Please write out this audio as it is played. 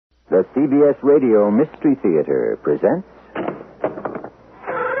The CBS Radio Mystery Theater presents...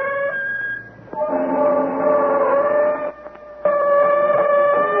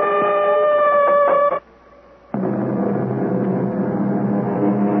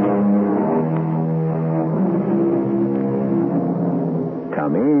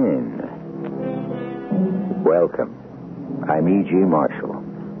 Come in. Welcome. I'm E.G. Marshall.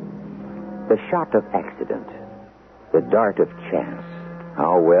 The shot of accident. The dart of chance.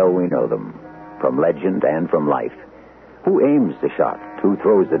 How well we know them, from legend and from life. Who aims the shot? Who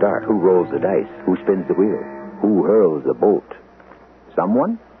throws the dart? Who rolls the dice? Who spins the wheel? Who hurls the bolt?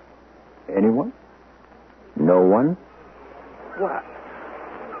 Someone? Anyone? No one?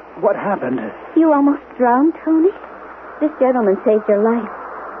 What happened? You almost drowned, Tony? This gentleman saved your life.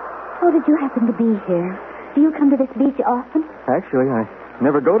 How did you happen to be here? Do you come to this beach often? Actually, I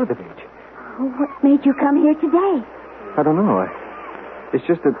never go to the beach. Oh, what made you come here today? I don't know. It's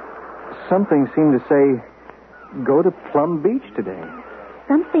just that something seemed to say, go to Plum Beach today.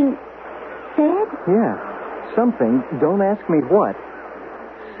 Something said? Yeah, something, don't ask me what,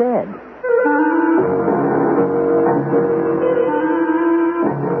 said.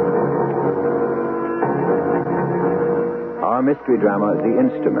 Our mystery drama, The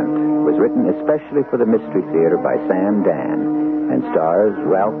Instrument, was written especially for the Mystery Theater by Sam Dan and stars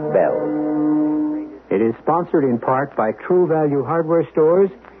Ralph Bell. It is sponsored in part by True Value Hardware Stores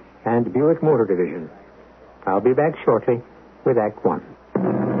and Buick Motor Division. I'll be back shortly with Act One.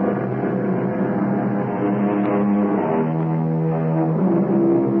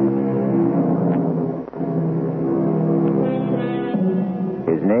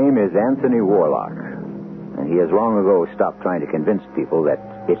 His name is Anthony Warlock, and he has long ago stopped trying to convince people that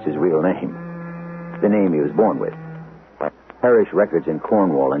it's his real name, the name he was born with. Parish records in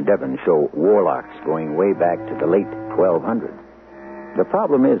Cornwall and Devon show Warlocks going way back to the late 1200s. The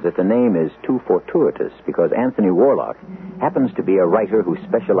problem is that the name is too fortuitous because Anthony Warlock happens to be a writer who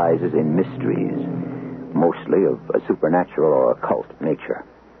specializes in mysteries, mostly of a supernatural or occult nature.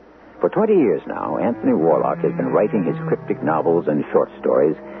 For 20 years now, Anthony Warlock has been writing his cryptic novels and short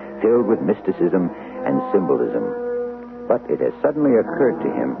stories filled with mysticism and symbolism. But it has suddenly occurred to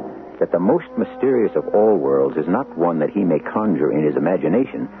him that the most mysterious of all worlds is not one that he may conjure in his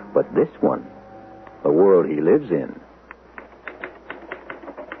imagination, but this one, the world he lives in.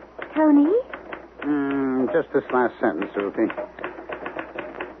 Tony? Just this last sentence, Ruthie.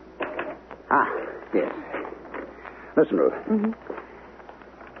 Yes. Listen, Ruth. Mm-hmm.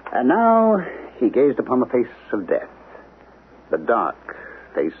 And now he gazed upon the face of death, the dark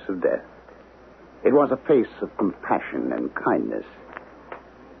face of death. It was a face of compassion and kindness.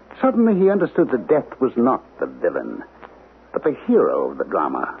 Suddenly he understood that death was not the villain, but the hero of the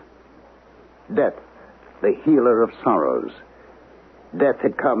drama. Death, the healer of sorrows. Death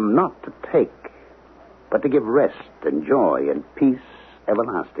had come not to take, but to give rest and joy and peace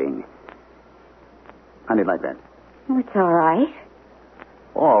everlasting. How'd you like that? It's all right.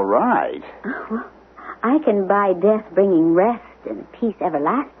 All right. Well, I can buy death bringing rest and peace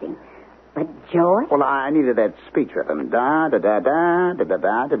everlasting. But joy? Well, I needed that speech rhythm. Da, da, da, da, da, da,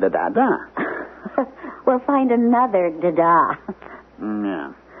 da, da, da, da, da. We'll find another da-da.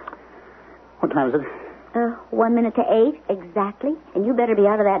 Yeah. What time is it? 1 minute to 8, exactly. And you better be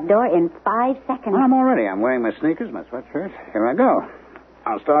out of that door in 5 seconds. I'm all ready. I'm wearing my sneakers, my sweatshirt. Here I go.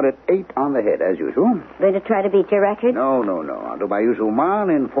 I'll start at 8 on the head, as usual. Going to try to beat your record? No. I'll do my usual mile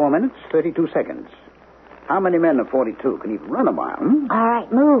in 4 minutes, 32 seconds. How many men of 42 can even run a mile? All right,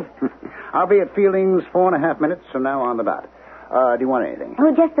 move. I'll be at Fielding's 4.5 minutes from now on the dot. Do you want anything?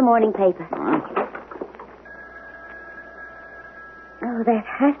 Oh, just the morning paper. All right. Oh, that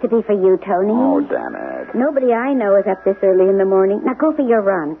has to be for you, Tony. Oh, damn it. Nobody I know is up this early in the morning. Now, go for your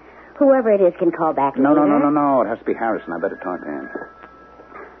run. Whoever it is can call back No. later. It has to be Harrison. I better talk to him.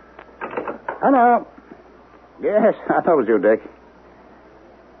 Hello. Yes, I thought it was you, Dick.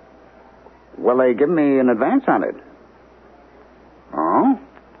 Well, they give me an advance on it. Oh?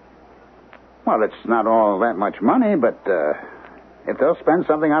 Well, it's not all that much money, but if they'll spend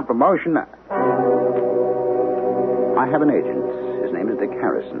something on promotion... I have an agent. His name is Dick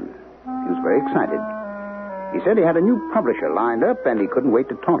Harrison. He was very excited. He said he had a new publisher lined up, and he couldn't wait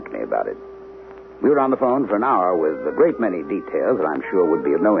to talk to me about it. We were on the phone for an hour with a great many details that I'm sure would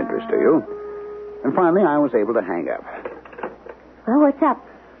be of no interest to you. And finally, I was able to hang up. Well, what's up?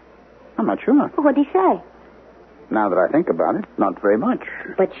 I'm not sure. What'd he say? Now that I think about it, not very much.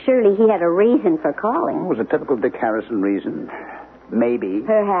 But surely he had a reason for calling. It was a typical Dick Harrison reason. Maybe.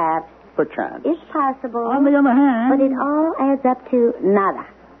 Perhaps. Perchance. It's possible. On the other hand... But it all adds up to nada.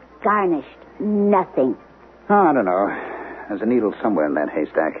 Garnished. Nothing. Oh, I don't know. There's a needle somewhere in that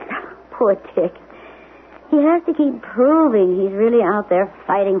haystack. Poor Dick. He has to keep proving he's really out there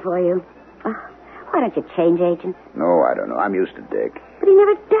fighting for you. Why don't you change agents? No, I don't know. I'm used to Dick. But he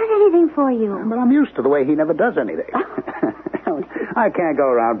never does anything for you. But I'm used to the way he never does anything. Tony. I can't go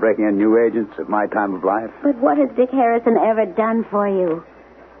around breaking in new agents at my time of life. But what has Dick Harrison ever done for you?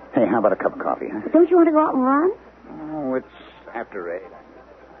 Hey, how about a cup of coffee, huh? Don't you want to go out and run? Oh, it's after 8.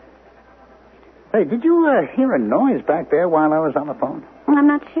 Hey, did you hear a noise back there while I was on the phone? I'm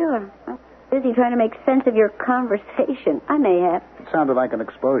not sure. I'm busy trying to make sense of your conversation. I may have. It sounded like an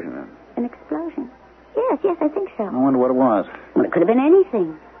explosion. An explosion? Yes, I think so. I wonder what it was. Well, it could have been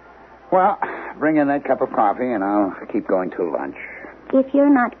anything. Well, bring in that cup of coffee, and I'll keep going till lunch. If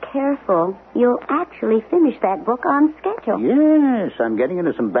you're not careful, you'll actually finish that book on schedule. Yes, I'm getting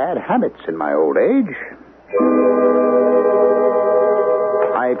into some bad habits in my old age.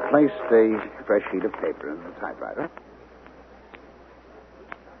 I placed a fresh sheet of paper in the typewriter.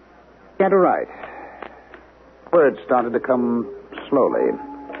 Began to write. Words started to come slowly.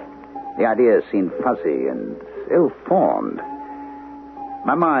 The ideas seemed fuzzy and ill-formed.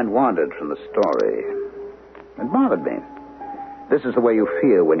 My mind wandered from the story. It bothered me. This is the way you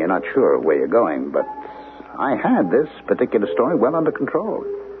feel when you're not sure where you're going, but I had this particular story well under control.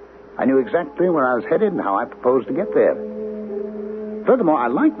 I knew exactly where I was headed and how I proposed to get there. Furthermore, I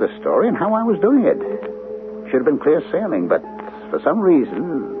liked the story and how I was doing it. Should have been clear sailing, but for some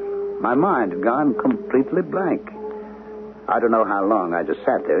reason, my mind had gone completely blank. I don't know how long I just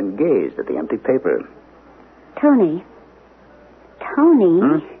sat there and gazed at the empty paper. Tony?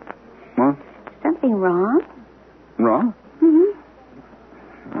 What? Something wrong? Wrong? Mm-hmm.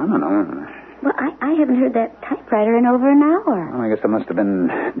 I don't know. Well, I haven't heard that typewriter in over an hour. Well, I guess I must have been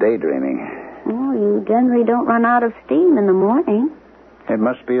daydreaming. Oh, you generally don't run out of steam in the morning. It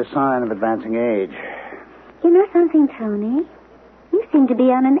must be a sign of advancing age. You know something, Tony? You seem to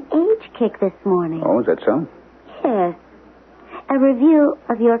be on an age kick this morning. Oh, is that so? Yes. A review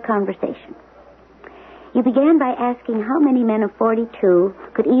of your conversation. You began by asking how many men of 42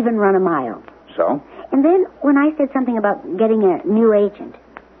 could even run a mile. So? And then when I said something about getting a new agent,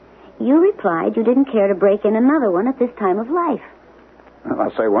 you replied you didn't care to break in another one at this time of life. Well,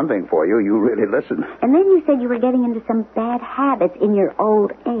 I'll say one thing for you. You really listen. And then you said you were getting into some bad habits in your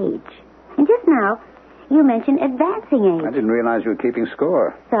old age. And just now, you mentioned advancing age. I didn't realize you were keeping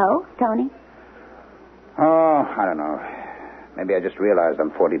score. So, Tony? Oh, I don't know. Maybe I just realized I'm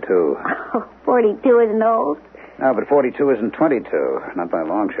 42. Oh, 42 isn't old. No, but 42 isn't 22. Not by a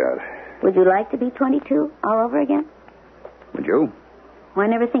long shot. Would you like to be 22 all over again? Would you? Well, I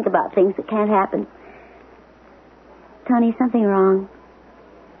never think about things that can't happen. Tony, something wrong.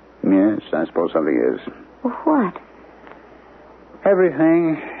 Yes, I suppose something is. Well, what?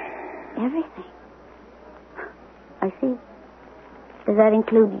 Everything. Everything? I see. Does that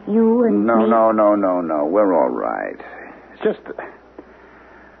include you and No. me? No. We're all right. It's just...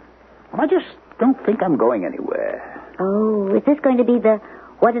 I just don't think I'm going anywhere. Oh, is this going to be the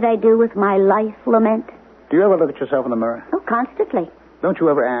what did I do with my life lament? Do you ever look at yourself in the mirror? Oh, constantly. Don't you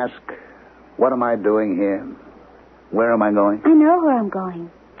ever ask, what am I doing here? Where am I going? I know where I'm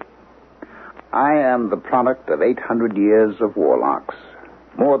going. I am the product of 800 years of warlocks.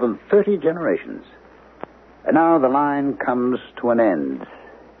 More than 30 generations. And now the line comes to an end.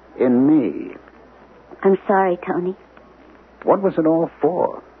 In me. I'm sorry, Tony. What was it all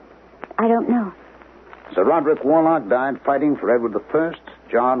for? I don't know. Sir Roderick Warlock died fighting for Edward I.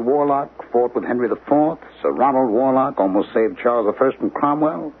 John Warlock fought with Henry IV. Sir Ronald Warlock almost saved Charles I from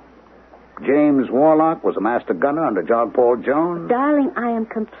Cromwell. James Warlock was a master gunner under John Paul Jones. Darling, I am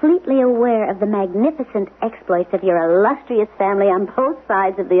completely aware of the magnificent exploits of your illustrious family on both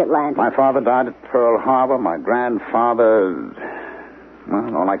sides of the Atlantic. My father died at Pearl Harbor. My grandfather...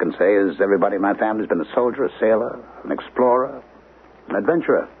 Well, all I can say is everybody in my family's been a soldier, a sailor, an explorer, an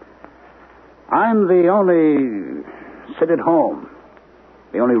adventurer. I'm the only sit-at-home,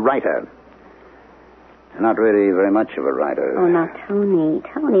 the only writer. Not really very much of a writer. Oh, now, Tony,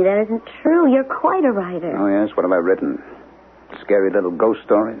 that isn't true. You're quite a writer. Oh, yes? What have I written? Scary little ghost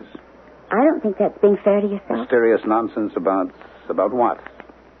stories? I don't think that's being fair to yourself. Mysterious nonsense about what?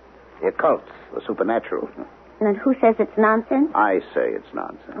 The occult, the supernatural. And who says it's nonsense? I say it's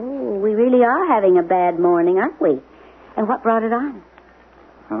nonsense. Oh, we really are having a bad morning, aren't we? And what brought it on?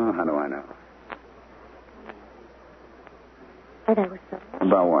 Oh, how do I know? Oh, that was so...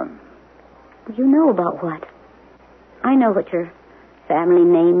 About what? You know about what? I know what your family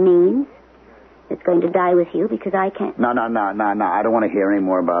name means. It's going to die with you because I can't... No. I don't want to hear any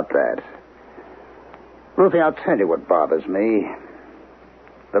more about that. Ruthie, I'll tell you what bothers me.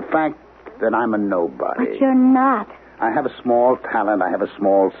 The fact that I'm a nobody. But you're not. I have a small talent. I have a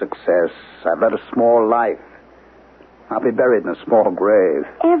small success. I've led a small life. I'll be buried in a small grave.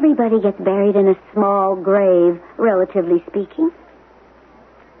 Everybody gets buried in a small grave, relatively speaking.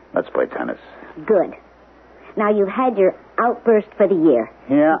 Let's play tennis. Good. Now, you've had your outburst for the year.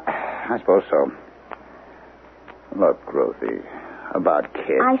 Yeah, I suppose so. Look, Ruthie, about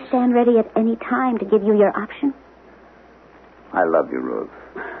kids. I stand ready at any time to give you your option. I love you, Ruth.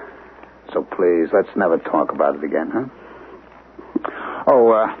 So please, let's never talk about it again, huh?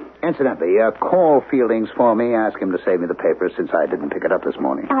 Oh, incidentally, call Fieldings for me. Ask him to save me the paper since I didn't pick it up this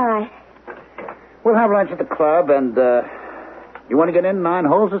morning. All right. We'll have lunch at the club, and you want to get in 9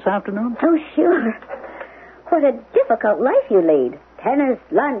 holes this afternoon? Oh, sure. What a difficult life you lead. Tennis,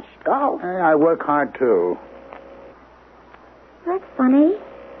 lunch, golf. Hey, I work hard, too. That's funny.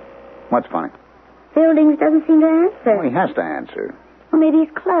 What's funny? Fieldings doesn't seem to answer. Well, he has to answer. Well, maybe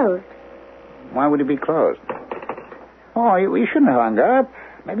he's closed. Why would he be closed? Oh, you shouldn't have hung up.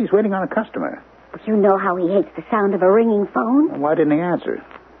 Maybe he's waiting on a customer. But you know how he hates the sound of a ringing phone. Well, why didn't he answer?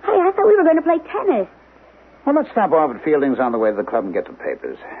 Hey, I thought we were going to play tennis. Well, let's stop off at Fieldings on the way to the club and get the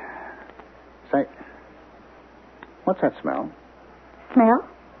papers. Say, what's that smell? Smell?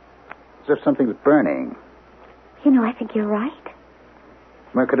 As if something's burning. You know, I think you're right.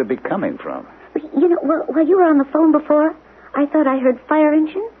 Where could it be coming from? You know, while you were on the phone before, I thought I heard fire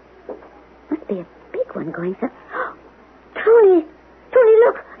engines. Must be a big one going so... Tony,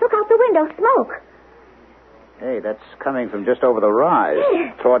 look out the window, smoke. Hey, that's coming from just over the rise,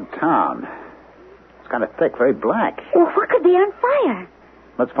 Yes. toward town. It's kind of thick, very black. Well, what could be on fire?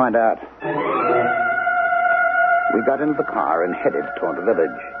 Let's find out. We got into the car and headed toward the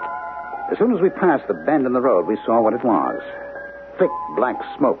village. As soon as we passed the bend in the road, we saw what it was. Thick black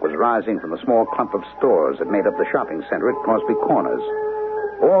smoke was rising from the small clump of stores that made up the shopping center at Crosby Corners.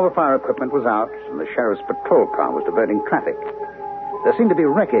 All the fire equipment was out, and the sheriff's patrol car was diverting traffic. There seemed to be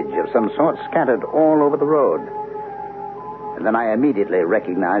wreckage of some sort scattered all over the road. And then I immediately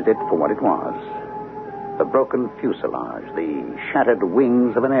recognized it for what it was. The broken fuselage, the shattered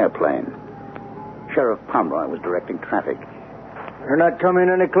wings of an airplane. Sheriff Pomeroy was directing traffic. You're not coming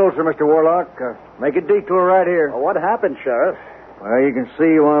any closer, Mr. Warlock. Make a detour right here. Well, what happened, Sheriff? Well, you can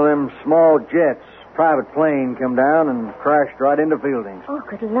see one of them small jets, private plane, come down and crashed right into Fieldings. Oh,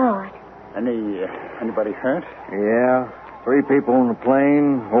 good Lord. Anybody hurt? Yeah, 3 people on the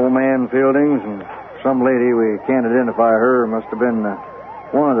plane, old man Fieldings, and some lady, we can't identify her, must have been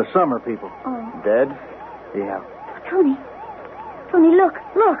one of the summer people. Oh. Dead? Yeah. Tony, look.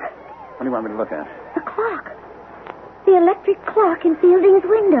 What do you want me to look at? The clock. The electric clock in Fielding's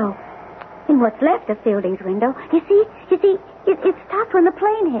window. In what's left of Fielding's window. You see, it stopped when the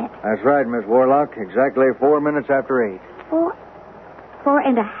plane hit. That's right, Miss Warlock. Exactly 4 minutes after 8.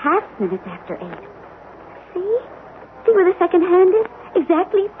 4.5 minutes after 8. See where the second hand is?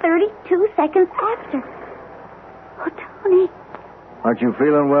 Exactly 32 seconds after. Oh, Tony. Aren't you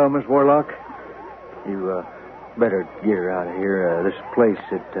feeling well, Miss Warlock? You, better get her out of here. This place,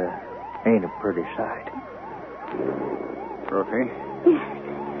 it ain't a pretty sight. Ruthie? Yes.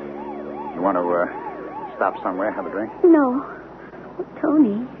 You want to stop somewhere, have a drink? No. Oh,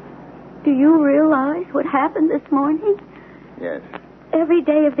 Tony, do you realize what happened this morning? Yes. Every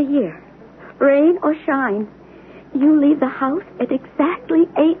day of the year, rain or shine, you leave the house at exactly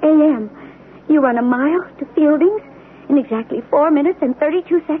 8 a.m. You run a mile to Fieldings in exactly 4 minutes and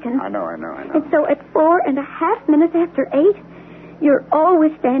 32 seconds. I know. And so at 4.5 minutes after 8, you're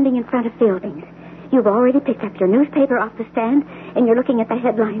always standing in front of Fieldings. You've already picked up your newspaper off the stand, and you're looking at the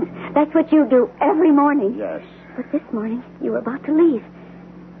headlines. That's what you do every morning. Yes. But this morning, you were about to leave.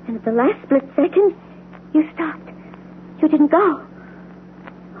 And at the last split second, you stopped. You didn't go.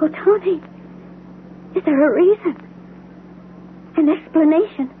 Oh, Tony, is there a reason? An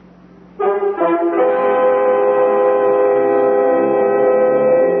explanation?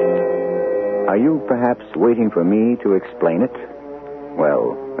 Are you perhaps waiting for me to explain it?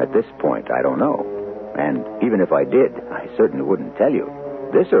 Well, at this point, I don't know. And even if I did, I certainly wouldn't tell you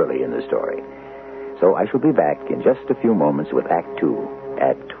this early in the story. So I shall be back in just a few moments with Act 2,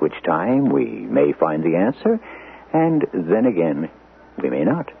 at which time we may find the answer, and then again, we may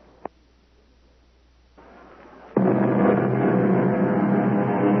not.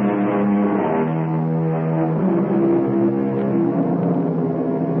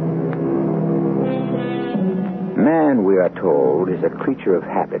 Man, we are told, is a creature of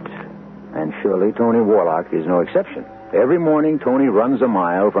habit. And surely Tony Warlock is no exception. Every morning, Tony runs a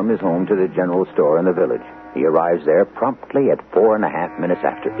mile from his home to the general store in the village. He arrives there promptly at 4.5 minutes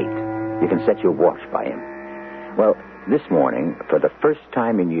after 8. You can set your watch by him. Well, this morning, for the first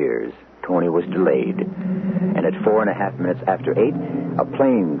time in years, Tony was delayed. And at 4.5 minutes after 8, a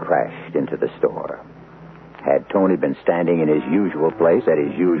plane crashed into the store. Had Tony been standing in his usual place at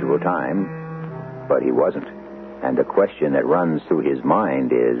his usual time, but he wasn't. And the question that runs through his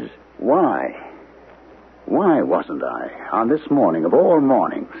mind is... Why? Why wasn't I on this morning of all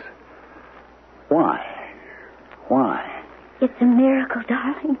mornings? Why? Why? It's a miracle,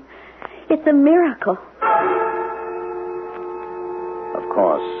 darling. It's a miracle. Of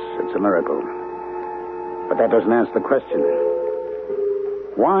course, it's a miracle. But that doesn't answer the question.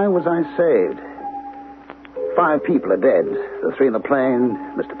 Why was I saved? 5 people are dead. The 3 in the plane,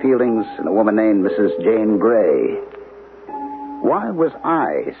 Mr. Fieldings, and a woman named Mrs. Jane Gray. Why was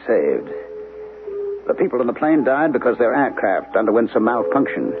I saved? The people in the plane died because their aircraft underwent some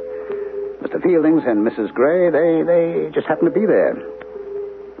malfunction. Mr. Fieldings and Mrs. Gray, they just happened to be there.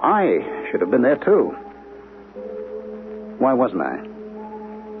 I should have been there, too. Why wasn't I?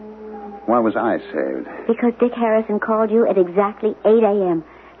 Why was I saved? Because Dick Harrison called you at exactly 8 a.m.,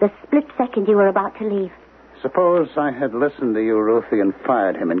 the split second you were about to leave. Suppose I had listened to you, Ruthie, and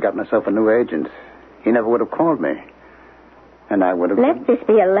fired him and got myself a new agent. He never would have called me. And I would have... Let this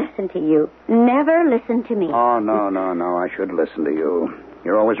be a lesson to you. Never listen to me. Oh, no. I should listen to you.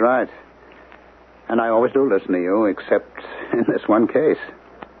 You're always right. And I always do listen to you, except in this one case.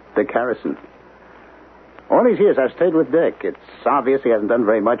 Dick Harrison. All these years I've stayed with Dick. It's obvious he hasn't done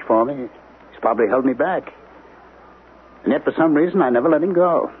very much for me. He's probably held me back. And yet, for some reason, I never let him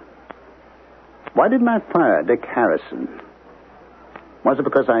go. Why didn't I fire Dick Harrison? Was it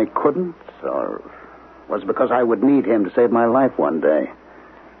because I couldn't, or was it because I would need him to save my life one day?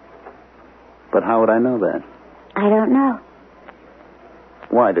 But how would I know that? I don't know.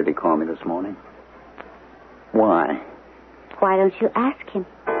 Why did he call me this morning? Why? Why don't you ask him?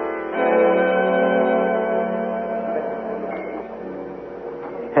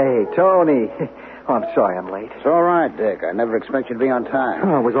 Hey, Tony. Oh, I'm sorry I'm late. It's all right, Dick. I never expect you to be on time.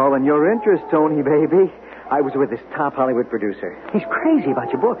 Oh, it was all in your interest, Tony, baby. I was with this top Hollywood producer. He's crazy about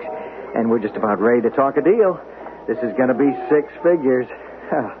your books. And we're just about ready to talk a deal. This is going to be 6 figures.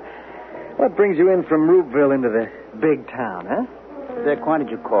 What brings you in from Roopville into the big town, huh? Dick, why did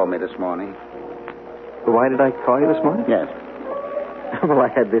you call me this morning? Why did I call you this morning? Yes. Well, I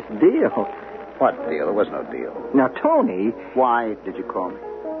had this deal. What deal? There was no deal. Now, Tony... Why did you call me?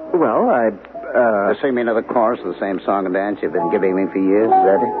 Well, To sing me another chorus of the same song and dance you've been giving me for years, is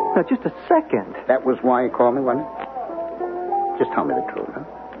that it? Now, just a second. That was why you called me, wasn't it? Just tell me the truth, huh?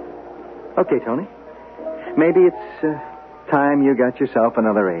 Okay, Tony. Maybe it's time you got yourself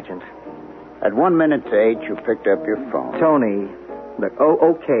another agent. At 1 minute to 8, you picked up your phone. Tony, look,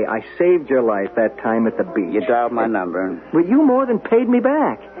 okay, I saved your life that time at the beach. You dialed my number. Well, you more than paid me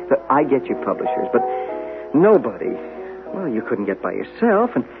back. Look, I get you publishers, but nobody. Well, you couldn't get by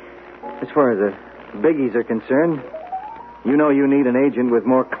yourself, and as far as the biggies are concerned, you know you need an agent with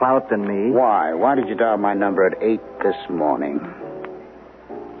more clout than me. Why? Why did you dial my number at 8 this morning?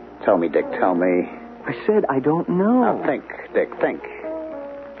 Tell me, Dick, tell me. I said I don't know. Now, think, Dick, think.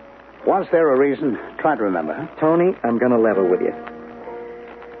 Was there a reason? Try to remember, huh? Tony, I'm going to level with you.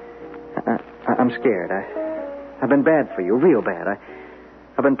 I'm scared. I've been bad for you, real bad.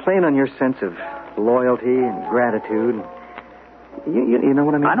 I've been playing on your sense of loyalty and gratitude. You know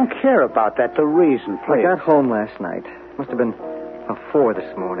what I mean? I don't care about that. The reason, please. I got home last night. Must have been 4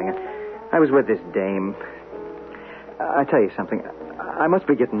 this morning. I was with this dame. I tell you something. I must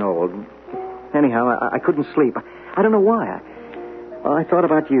be getting old. Anyhow, I couldn't sleep. I don't know why. I thought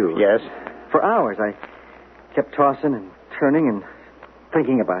about you. Yes? For hours, I kept tossing and turning and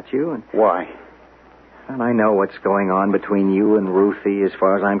thinking about you. And why? And I know what's going on between you and Ruthie as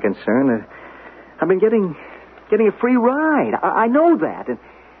far as I'm concerned. I've been getting a free ride. I know that.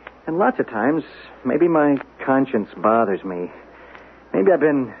 And lots of times, maybe my conscience bothers me. Maybe I've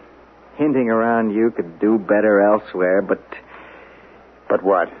been hinting around you could do better elsewhere, but... But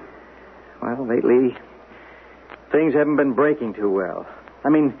what? Well, lately, things haven't been breaking too well. I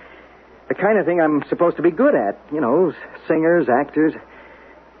mean, the kind of thing I'm supposed to be good at. You know, singers, actors.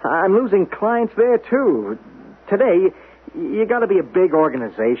 I'm losing clients there, too. Today, you got to be a big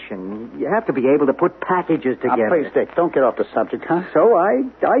organization. You have to be able to put packages together. Now, please, Dick, don't get off the subject, huh? So I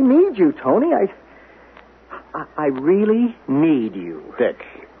need you, Tony. I really need you. Dick,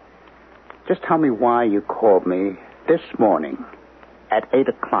 just tell me why you called me this morning at 8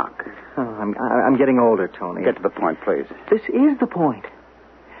 o'clock. Oh, I'm getting older, Tony. Get to the point, please. This is the point.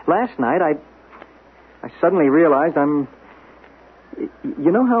 Last night, I suddenly realized I'm...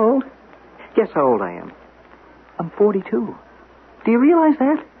 You know how old? Guess how old I am. I'm 42. Do you realize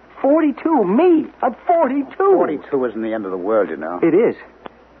that? 42. Me. I'm 42. 42 isn't the end of the world, you know. It is.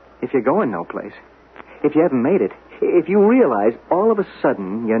 if you're going no place, if you haven't made it, if you realize all of a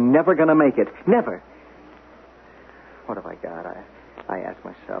sudden you're never going to make it, never. What have I got? I asked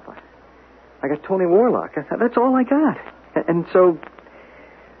myself. I got Tony Warlock. That's all I got. And so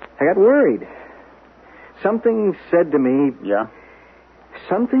I got worried. Something said to me... Yeah?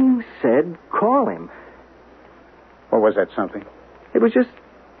 Something said, call him. What was that something? It was just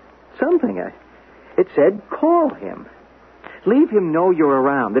something. It said, call him. Leave him know you're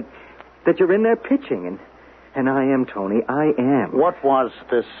around, that you're in there pitching. And I am, Tony. I am. What was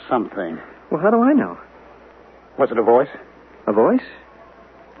this something? Well, how do I know? Was it a voice? A voice?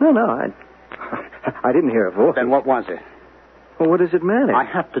 No, I didn't hear a voice. Then what was it? Well, what does it matter? I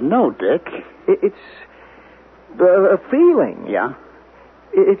have to know, Dick. It's a feeling. Yeah?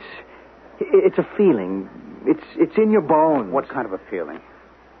 It's a feeling. It's in your bones. What kind of a feeling?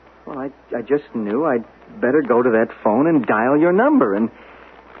 Well, I just knew I'd better go to that phone and dial your number, and...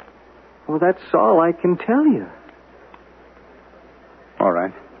 Well, that's all I can tell you. All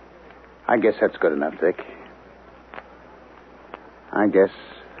right. I guess that's good enough, Dick. I guess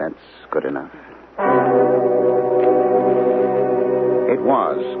that's good enough. It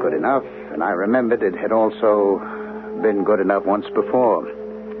was good enough, and I remembered it had also been good enough once before.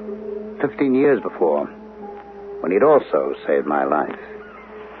 15 years before, when he'd also saved my life.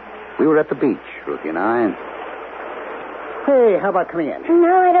 We were at the beach, Ruthie and I. Hey, how about coming in?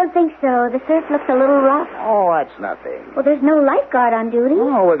 No, I don't think so. The surf looks a little rough. Oh, that's nothing. Well, there's no lifeguard on duty.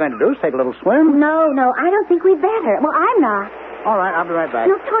 All we're going to do is take a little swim. No, I don't think we'd better. Well, I'm not. All right, I'll be right back.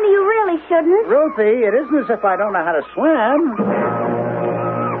 No, Tony, you really shouldn't. Ruthie, it isn't as if I don't know how to swim.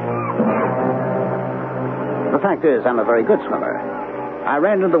 The fact is, I'm a very good swimmer. I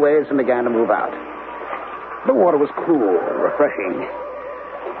ran into the waves and began to move out. The water was cool and refreshing.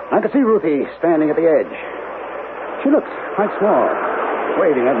 I could see Ruthie standing at the edge. She looked quite small,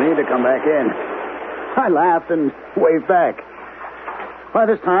 waving at me to come back in. I laughed and waved back. By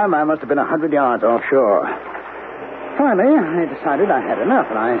this time, I must have been 100 yards offshore. Finally, I decided I had enough,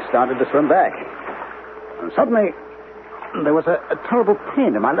 and I started to swim back. And suddenly, there was a terrible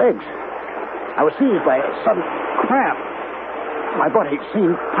pain in my legs. I was seized by a sudden cramp. My body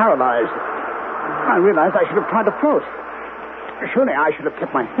seemed paralyzed. I realized I should have tried to float. Surely I should have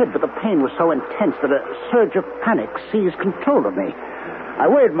kept my head, but the pain was so intense that a surge of panic seized control of me. I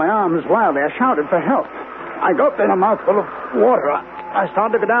waved my arms wildly. I shouted for help. I gulped in a mouthful of water. I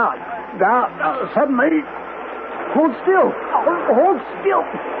started to go down. Suddenly... Hold still. Hold still.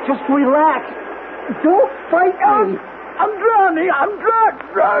 Just relax. Don't fight me. I'm drowning. I'm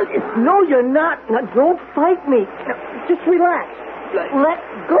drowning. No, you're not. Now, don't fight me. Just relax. Let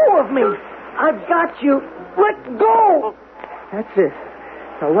go of me. I've got you. Let go. That's it.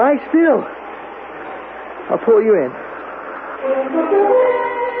 Now lie still. I'll pull you in.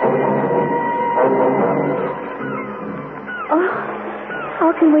 Oh,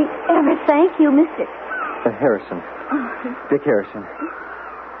 how can we ever thank you, Mr. Harrison. Dick Harrison.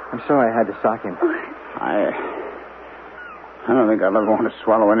 I'm sorry I had to sock him. I don't think I'll ever want to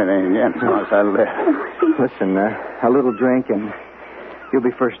swallow anything again as long as I live. Listen, a little drink and you'll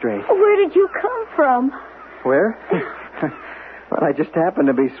be first rate. Where did you come from? Where? Well, I just happened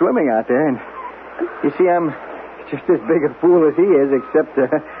to be swimming out there, and you see, I'm just as big a fool as he is, except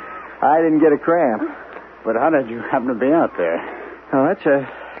I didn't get a cramp. But how did you happen to be out there? Oh, that's a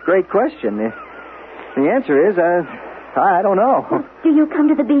great question. The answer is, I don't know. Do you come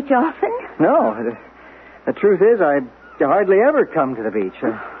to the beach often? No. The truth is, I hardly ever come to the beach.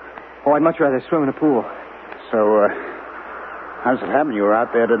 I'd much rather swim in a pool. So, how does it happen you were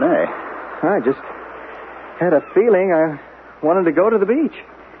out there today? I just had a feeling I wanted to go to the beach.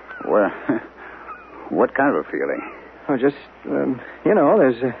 Well, what kind of a feeling? Oh, just,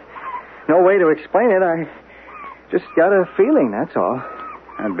 there's no way to explain it. I just got a feeling, that's all.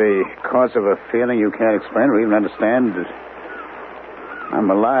 And because of a feeling you can't explain or even understand, I'm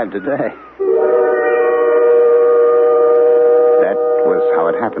alive today. That was how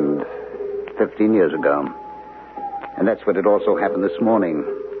it happened 15 years ago. And that's what had also happened this morning.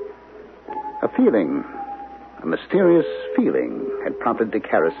 A feeling, a mysterious feeling, had prompted Dick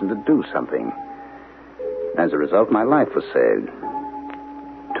Harrison to do something. As a result, my life was saved.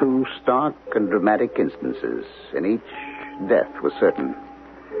 2 stark and dramatic instances. In each, death was certain.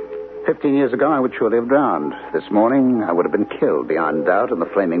 15 years ago, I would surely have drowned. This morning, I would have been killed beyond doubt in the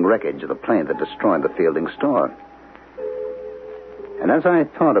flaming wreckage of the plane that destroyed the Fielding store. And as I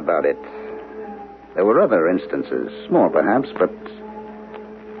thought about it, there were other instances, small perhaps, but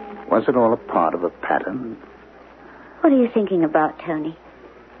was it all a part of a pattern? What are you thinking about, Tony?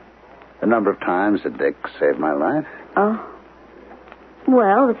 The number of times that Dick saved my life. Oh?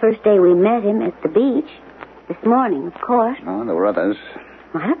 Well, the first day we met him at the beach. This morning, of course. Oh, there were others.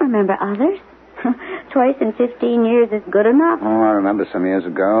 I don't remember others. Twice in 15 years is good enough. Oh, I remember some years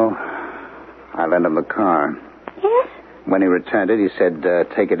ago. I lent him the car. Yes? When he returned it, he said,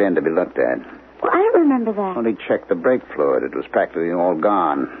 take it in to be looked at. Well, I don't remember that. Well, he checked the brake fluid. It was practically all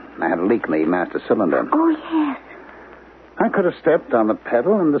gone. I had a leak in the master cylinder. Oh, yes. I could have stepped on the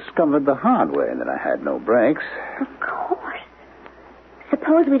pedal and discovered the hard way that I had no brakes. Of course.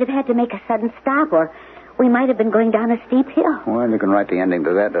 Suppose we'd have had to make a sudden stop, or we might have been going down a steep hill. Well, you can write the ending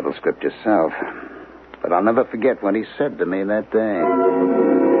to that little script yourself. But I'll never forget what he said to me that day.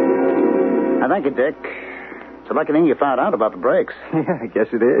 Thank you, Dick. It's a lucky thing you found out about the brakes. Yeah, I guess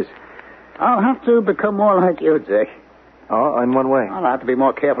it is. I'll have to become more like you, Dick. Oh, in one way? I'll have to be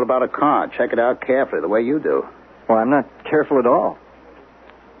more careful about a car. Check it out carefully, the way you do. Well, I'm not careful at all.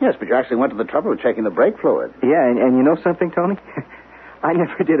 Yes, but you actually went to the trouble of checking the brake fluid. Yeah, and you know something, Tony? I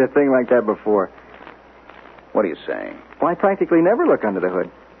never did a thing like that before. What are you saying? Well, I practically never look under the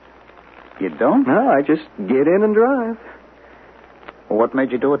hood. You don't? No, I just get in and drive. Well, what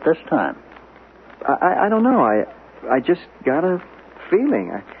made you do it this time? I don't know. I just got a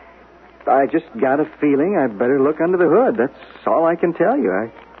feeling. I just got a feeling I'd better look under the hood. That's all I can tell you.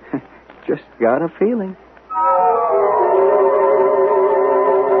 I just got a feeling.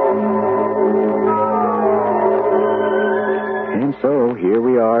 And so here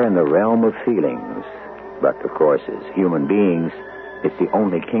we are in the realm of feelings. But, of course, as human beings, it's the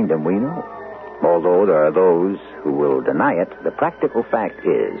only kingdom we know. Although there are those who will deny it, the practical fact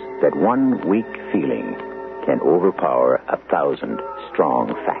is that one weak feeling can overpower 1,000 strong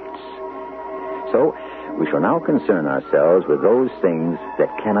facts. So, we shall now concern ourselves with those things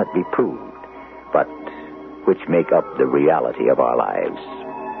that cannot be proved, but which make up the reality of our lives.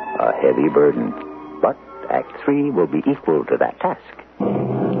 A heavy burden, but Act 3 will be equal to that task.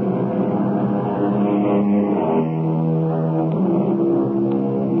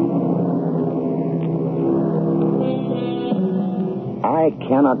 I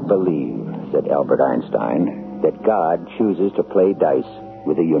cannot believe, said Albert Einstein, that God chooses to play dice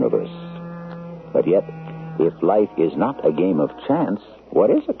with the universe. But yet, if life is not a game of chance,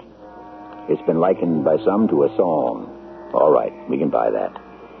 what is it? It's been likened by some to a song. All right, we can buy that.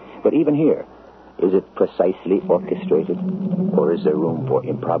 But even here, is it precisely orchestrated? Or is there room for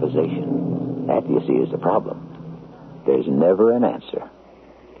improvisation? That, you see, is the problem. There's never an answer.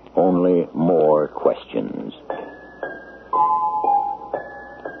 Only more questions.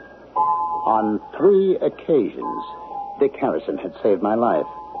 On 3 occasions, Dick Harrison had saved my life.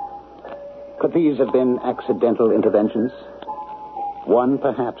 Could these have been accidental interventions? 1,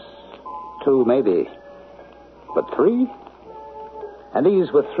 perhaps. 2, maybe. But 3? And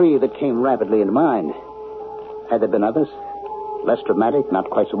these were 3 that came rapidly into mind. Had there been others? Less dramatic, not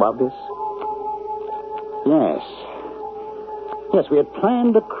quite so obvious? Yes. Yes, we had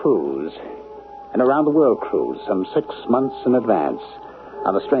planned a cruise. An around-the-world cruise, some 6 months in advance,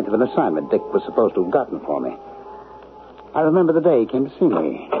 on the strength of an assignment Dick was supposed to have gotten for me. I remember the day he came to see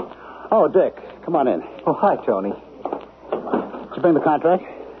me. Oh, Dick, come on in. Oh, hi, Tony. Did you bring the contract?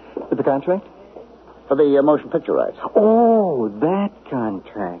 The contract? For the motion picture rights. Oh, that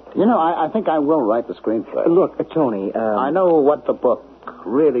contract. You know, I think I will write the screenplay. Look, Tony, I know what the book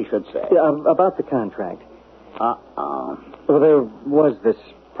really should say. About the contract. Uh-oh. Well, there was this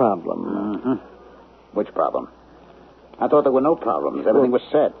problem. Mm-hmm. Which problem? I thought there were no problems. Everything was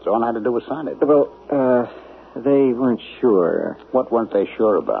set. So all I had to do was sign it. Well, they weren't sure. What weren't they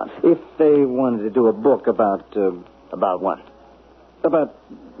sure about? If they wanted to do a book about... About what? About,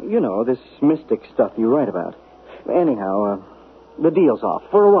 this mystic stuff you write about. Anyhow, the deal's off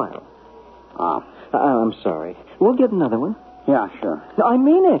for a while. Oh. I'm sorry. We'll get another one. Yeah, sure. No, I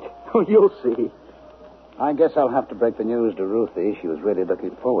mean it. Oh, you'll see. I guess I'll have to break the news to Ruthie. She was really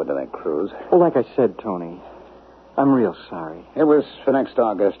looking forward to that cruise. Well, like I said, Tony, I'm real sorry. It was for next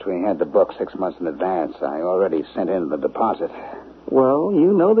August. We had the book 6 months in advance. I already sent in the deposit. Well,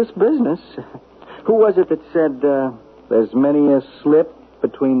 you know this business. Who was it that said there's many a slip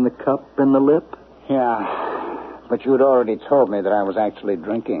between the cup and the lip? Yeah, but you had already told me that I was actually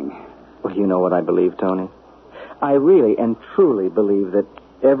drinking. Well, you know what I believe, Tony. I really and truly believe that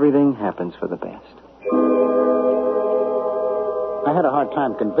everything happens for the best. I had a hard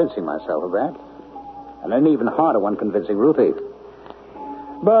time convincing myself of that. And an even harder one convincing Ruthie.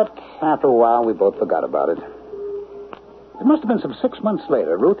 But after a while, we both forgot about it. It must have been some 6 months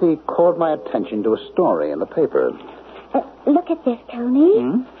later. Ruthie called my attention to a story in the paper. Look at this, Tony.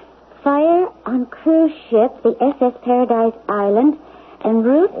 Hmm? Fire on cruise ship, the SS Paradise Island, en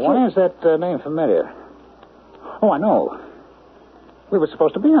route to... Why is that name familiar? Oh, I know. We were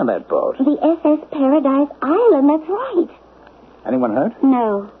supposed to be on that boat. The SS Paradise Island, that's right. Anyone hurt?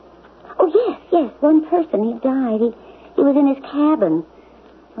 No. Oh, yes. One person. He died. He was in his cabin.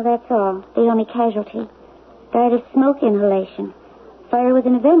 Well, that's all. The only casualty. Died of smoke inhalation. Fire was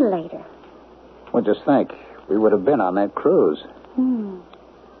in a ventilator. Well, just think. We would have been on that cruise.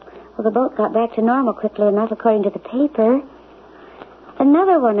 Well, the boat got back to normal quickly enough, according to the paper.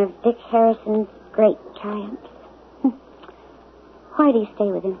 Another one of Dick Harrison's great triumphs. Why do you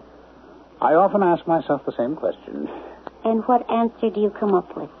stay with him? I often ask myself the same question. And what answer do you come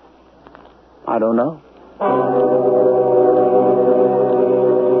up with? I don't know.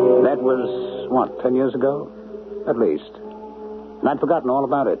 That was, 10 years ago? At least. And I'd forgotten all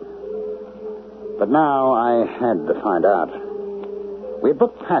about it. But now I had to find out. We had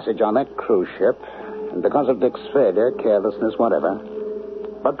booked passage on that cruise ship, and because of Dick's failure, carelessness, whatever.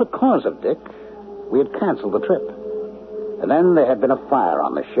 But because of Dick, we had canceled the trip. And then there had been a fire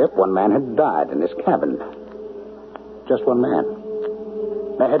on the ship. One man had died in his cabin. Just one man.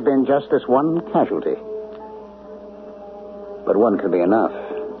 There had been just this one casualty. But one could be enough.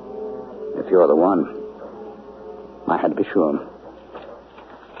 If you're the one. I had to be sure.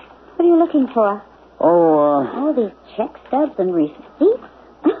 What are you looking for? Oh, these check stubs and receipts.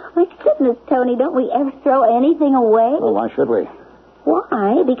 My goodness, Tony, don't we ever throw anything away? Well, why should we?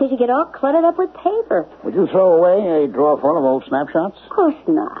 Why? Because you get all cluttered up with paper. Would you throw away a drawer full of old snapshots? Of course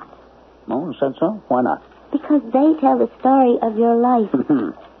not. Oh, said so? Why not? Because they tell the story of your life.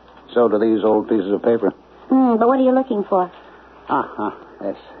 So do these old pieces of paper. But what are you looking for?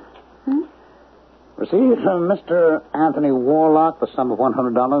 Yes. Received from Mr. Anthony Warlock the sum of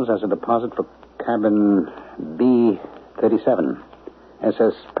 $100 as a deposit for cabin B37.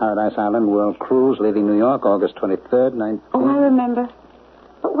 SS Paradise Island World Cruise leaving New York August 23rd, 19... Oh, I remember.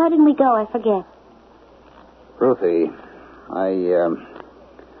 But why didn't we go? I forget. Ruthie, I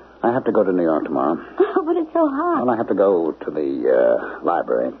have to go to New York tomorrow. Oh, but it's so hot. Well, I have to go to the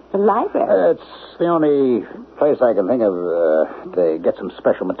library. The library? It's the only place I can think of to get some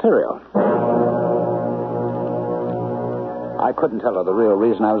special material. I couldn't tell her the real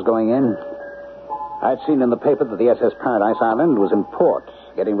reason I was going in. I'd seen in the paper that the SS Paradise Island was in port,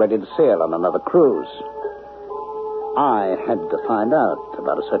 getting ready to sail on another cruise. I had to find out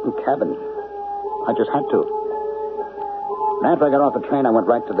about a certain cabin. I just had to. And after I got off the train, I went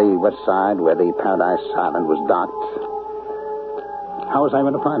right to the west side where the Paradise Island was docked. How was I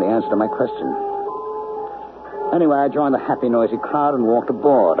going to find the answer to my question? Anyway, I joined the happy, noisy crowd and walked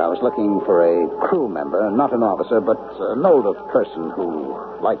aboard. I was looking for a crew member, not an officer, but an older person who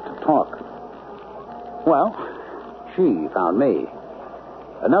liked to talk. Well, she found me.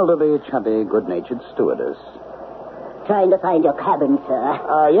 An elderly, chubby, good-natured stewardess. Trying to find your cabin, sir.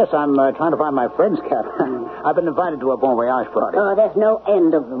 Yes, I'm trying to find my friend's cabin. I've been invited to a bon voyage party. Oh, there's no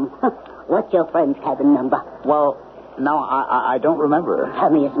end of them. What's your friend's cabin number? Well, no, I don't remember.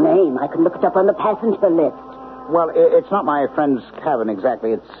 Tell me his name. I can look it up on the passenger list. Well, it's not my friend's cabin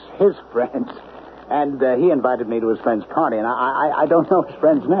exactly. It's his friend's. And he invited me to his friend's party, and I don't know his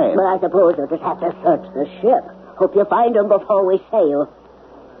friend's name. Well, I suppose you'll just have to search the ship. Hope you find him before we sail.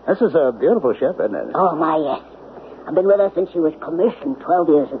 This is a beautiful ship, isn't it? Oh, my, yes. I've been with her since she was commissioned 12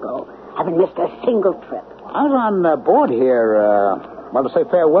 years ago. Haven't missed a single trip. I was on board here, to say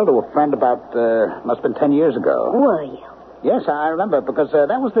farewell to a friend about, must have been 10 years ago. Were you? Yes, I remember, because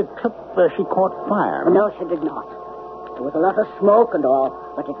that was the trip she caught fire. No, she did not. There was a lot of smoke and all,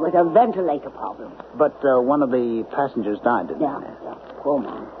 but it was a ventilator problem. But one of the passengers died, didn't he? Yeah. Poor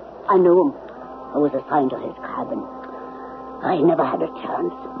man. I knew him. I was assigned to his cabin. I never had a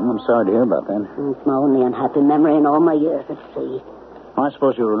chance. I'm sorry to hear about that. It's my only unhappy memory in all my years at sea. I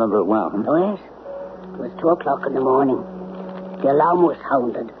suppose you remember it well, huh? Oh, yes. It was 2:00 in the morning. The alarm was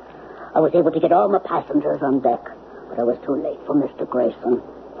sounded. I was able to get all my passengers on deck, but I was too late for Mr. Grayson.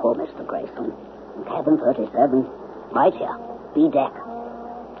 Poor Mr. Grayson. In cabin 37. Right here. B deck.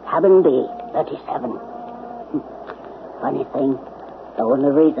 Cabin B, 37. Funny thing, the only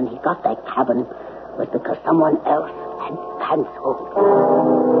reason he got that cabin was because someone else had canceled.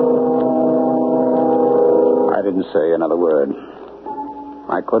 I didn't say another word.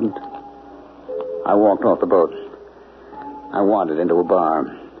 I couldn't. I walked off the boat. I wandered into a bar.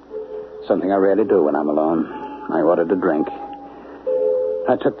 Something I rarely do when I'm alone. I ordered a drink.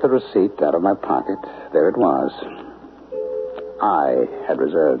 I took the receipt out of my pocket. There it was. I had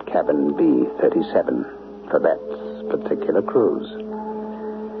reserved cabin B37 for that particular cruise.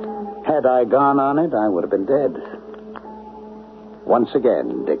 Had I gone on it, I would have been dead. Once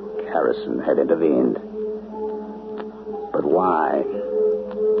again, Dick Harrison had intervened. But why?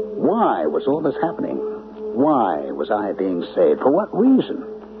 Why was all this happening? Why was I being saved? For what reason?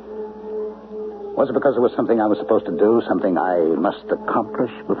 Was it because it was something I was supposed to do, something I must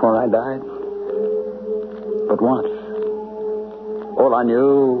accomplish before I died? But what? All I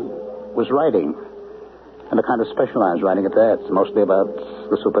knew was writing, and a kind of specialized writing at that, mostly about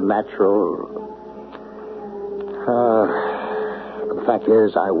the supernatural. The fact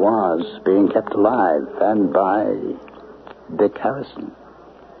is, I was being kept alive, and by Dick Harrison.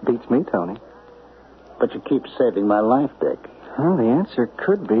 Beats me, Tony. But you keep saving my life, Dick. Well, the answer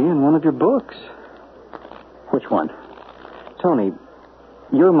could be in one of your books. Which one? Tony,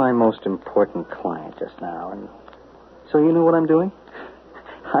 you're my most important client just now, and so you know what I'm doing?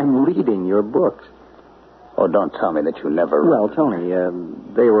 I'm reading your books. Oh, don't tell me that you never... Well, Tony,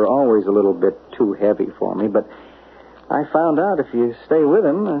 they were always a little bit too heavy for me, but I found out if you stay with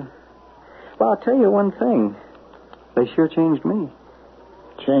them... well, I'll tell you one thing. They sure changed me.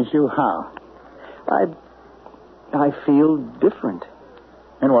 Changed you how? I feel different.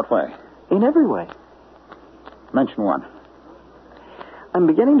 In what way? In every way. Mention one. I'm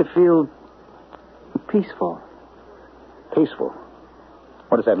beginning to feel peaceful. Peaceful?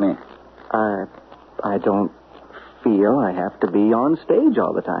 What does that mean? I don't feel I have to be on stage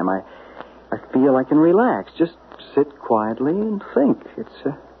all the time. I feel I can relax, just sit quietly and think. It's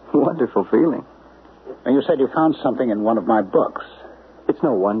a wonderful feeling. And you said you found something in one of my books. It's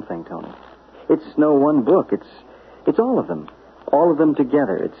no one thing, Tony. It's no one book. It's all of them. All of them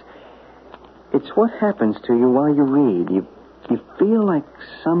together. It's what happens to you while you read. You feel like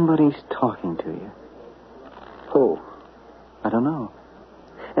somebody's talking to you. Who? I don't know.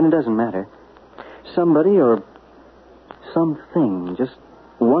 And it doesn't matter. Somebody or something just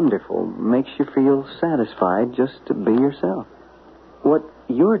wonderful makes you feel satisfied just to be yourself. What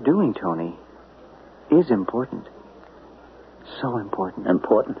you're doing, Tony, is important. So important.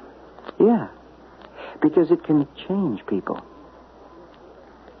 Important? Yeah. Because it can change people.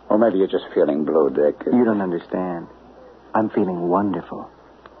 Or maybe you're just feeling blue, Dick. You don't understand. I'm feeling wonderful.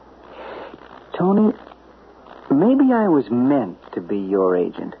 Tony, maybe I was meant to be your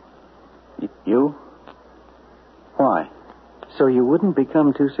agent. You? Why? So you wouldn't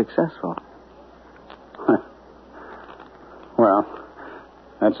become too successful. Well,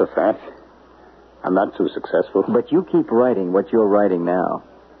 that's a fact. I'm not too successful. But you keep writing what you're writing now.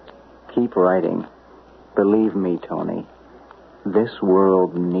 Keep writing. Believe me, Tony, this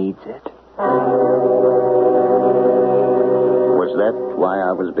world needs it. Was that why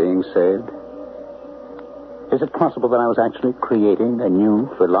I was being saved? Is it possible that I was actually creating a new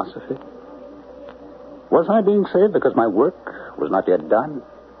philosophy? Was I being saved because my work was not yet done?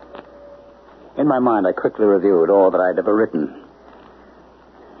 In my mind, I quickly reviewed all that I'd ever written.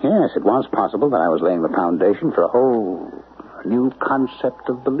 Yes, it was possible that I was laying the foundation for a whole new concept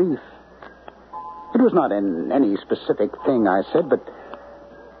of belief. It was not in any specific thing I said, but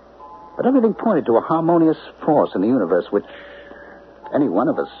everything pointed to a harmonious force in the universe which any one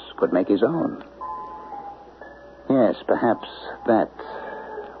of us could make his own. Yes, perhaps that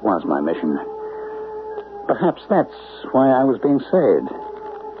was my mission. Perhaps that's why I was being saved.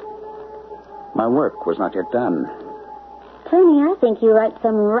 My work was not yet done. Tony, I think you write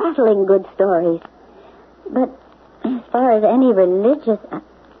some rattling good stories. But as far as any religious...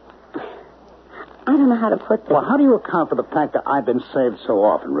 I don't know how to put this. Well, how do you account for the fact that I've been saved so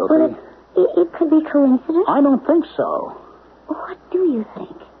often, Ruthie? Well, it could be coincidence. I don't think so. What do you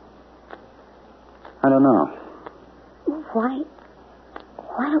think? I don't know. Why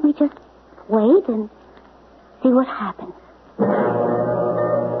don't we just wait and see what happens?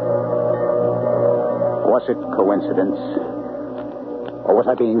 Was it coincidence? Or was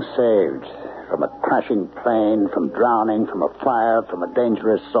I being saved from a crashing plane, from drowning, from a fire, from a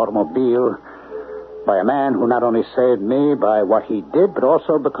dangerous automobile, by a man who not only saved me by what he did, but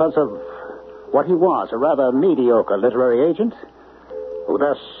also because of what he was, a rather mediocre literary agent, who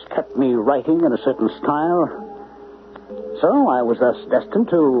thus kept me writing in a certain style? So I was thus destined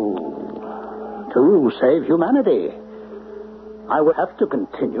to save humanity. I would have to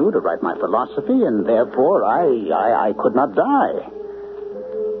continue to write my philosophy, and therefore I could not die.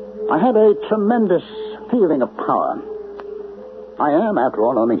 I had a tremendous feeling of power. I am, after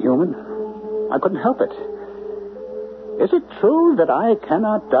all, only human. I couldn't help it. Is it true that I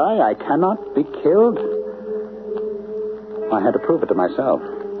cannot die? I cannot be killed? I had to prove it to myself.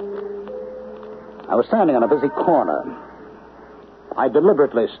 I was standing on a busy corner. I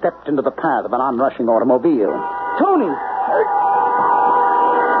deliberately stepped into the path of an onrushing automobile. Tony!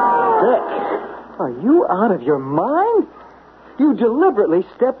 Dick! Are you out of your mind? You deliberately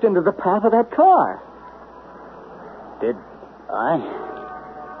stepped into the path of that car. Did I?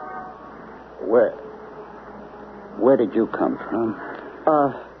 Where? Where did you come from?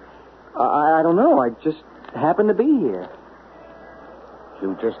 I don't know. I just happened to be here.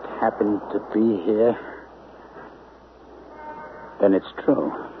 You just happened to be here? Then it's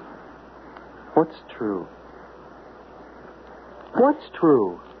true. What's true? What's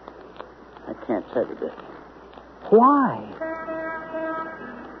true? I can't tell you, Dick. Why?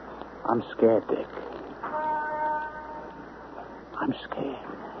 I'm scared, Dick. I'm scared.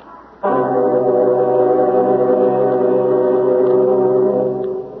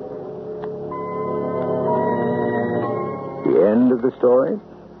 The end of the story?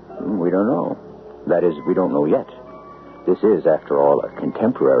 We don't know. That is, we don't know yet. This is, after all, a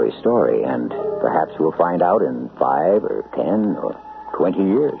contemporary story, and perhaps we'll find out in 5 or 10 or 20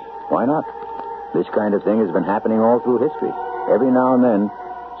 years. Why not? This kind of thing has been happening all through history. Every now and then,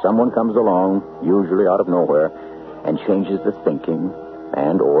 someone comes along, usually out of nowhere, and changes the thinking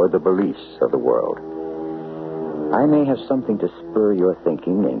and or the beliefs of the world. I may have something to spur your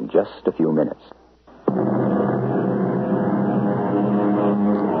thinking in just a few minutes.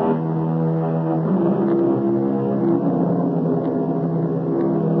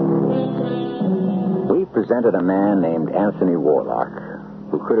 We presented a man named Anthony Warlock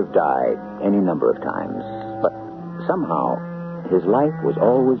who could have died any number of times, but somehow his life was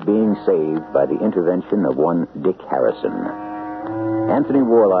always being saved by the intervention of one Dick Harrison. Anthony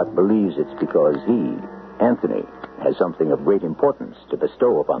Warlock believes it's because he, Anthony, has something of great importance to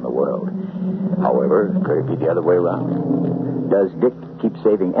bestow upon the world. However, could it be the other way around? Does Dick keep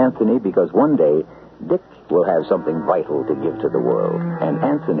saving Anthony because one day Dick will have something vital to give to the world, and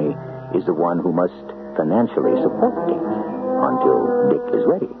Anthony is the one who must financially support Dick until Dick is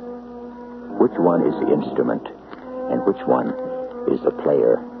ready? Which one is the instrument, and which one is the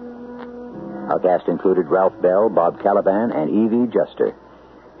player? Our cast included Ralph Bell, Bob Caliban, and Evie Juster.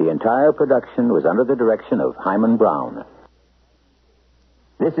 The entire production was under the direction of Hyman Brown.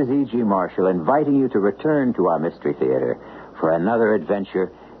 This is E.G. Marshall inviting you to return to our Mystery Theater for another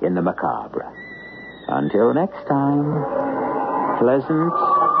adventure in the macabre. Until next time, pleasant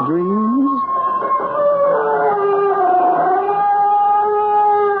dreams.